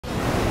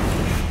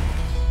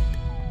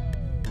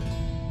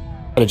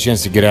Had a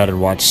chance to get out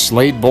and watch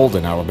Slade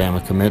Bolden,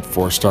 Alabama commit,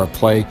 four-star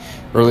play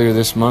earlier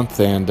this month,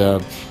 and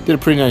did a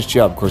pretty nice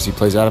job. Of course, he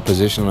plays out of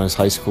position on his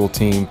high school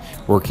team,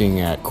 working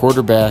at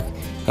quarterback.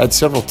 Had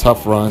several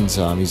tough runs.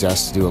 He's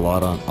asked to do a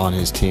lot on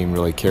his team,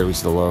 really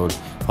carries the load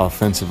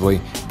offensively.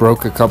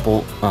 Broke a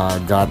couple,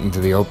 got into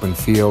the open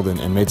field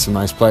and made some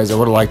nice plays. I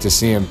would have liked to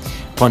see him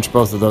punch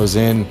both of those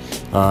in.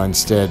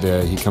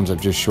 Instead, he comes up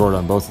just short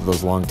on both of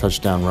those long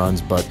touchdown runs.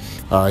 But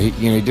he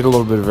did a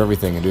little bit of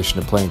everything. In addition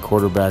to playing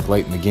quarterback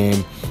late in the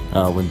game,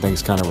 when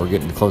things kind of were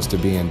getting close to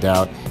being in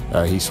doubt,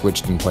 he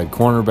switched and played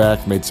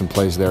cornerback, made some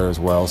plays there as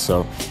well.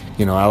 So,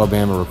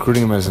 Alabama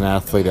recruiting him as an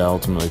athlete. I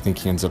ultimately think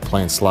he ends up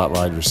playing slot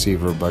wide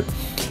receiver, but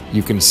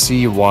you can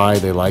see why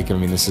they like him. I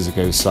mean, this is a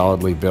guy who's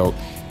solidly built.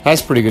 Has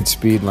pretty good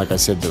speed, and like I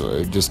said,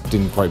 just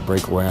didn't quite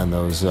break away on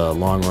those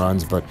long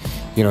runs. But,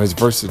 his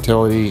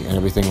versatility and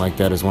everything like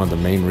that is one of the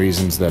main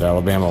reasons that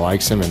Alabama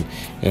likes him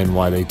and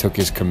why they took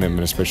his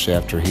commitment, especially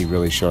after he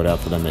really showed out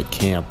for them at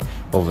camp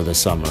over the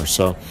summer.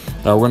 So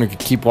we're going to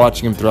keep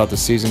watching him throughout the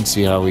season,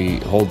 see how he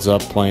holds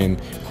up playing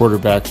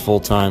quarterback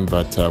full-time.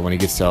 But when he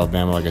gets to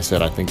Alabama, like I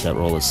said, I think that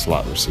role is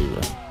slot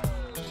receiver.